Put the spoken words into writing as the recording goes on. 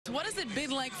What has it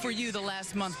been like for you the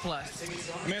last month plus?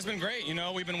 I mean, it's been great. You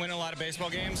know, we've been winning a lot of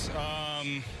baseball games.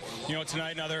 You know,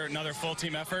 tonight another full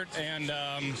team effort, and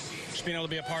just being able to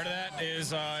be a part of that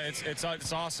is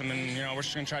it's awesome. And you know, we're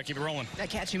just gonna try to keep it rolling. That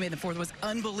catch you made in the fourth was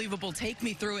unbelievable. Take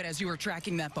me through it as you were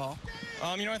tracking that ball.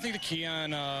 You know, I think the key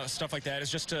on stuff like that is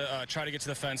just to try to get to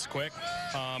the fence quick,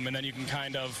 and then you can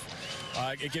kind of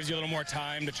it gives you a little more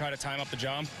time to try to time up the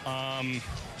jump.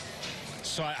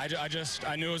 So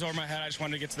I knew it was over my head. I just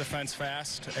wanted to get to the fence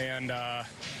fast, and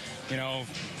you know,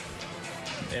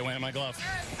 it went in my glove.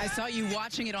 I saw you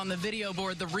watching it on the video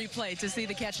board, the replay, to see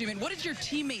the catch you made. What did your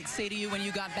teammates say to you when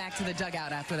you got back to the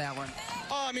dugout after that one?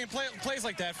 Oh, I mean, plays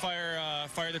like that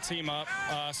fire the team up.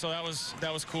 So that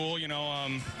was cool. You know,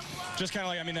 just kind of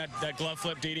like, I mean, that glove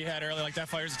flip Didi had earlier, like that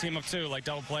fires the team up too. Like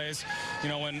double plays. You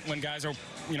know, when guys are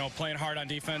playing hard on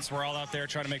defense, we're all out there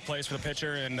trying to make plays for the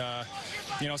pitcher, and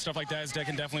you know, stuff like that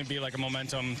can definitely be like a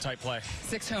momentum type play.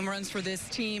 6 home runs for this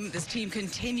team. This team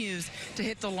continues to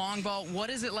hit the long ball. What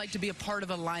is it like to be a part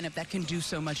of a lineup that can do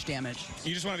so much damage?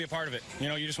 You just want to be a part of it. You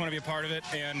know, you just want to be a part of it,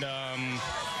 and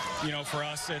you know, for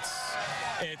us,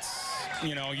 it's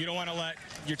you know, you don't want to let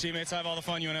your teammates have all the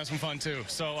fun. You want to have some fun too.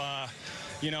 So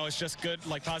you know, it's just good,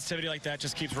 like positivity like that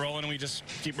just keeps rolling, and we just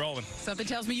keep rolling. Something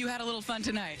tells me you had a little fun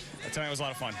tonight. Tonight was a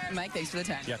lot of fun. Mike, thanks for the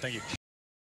time. Yeah, thank you.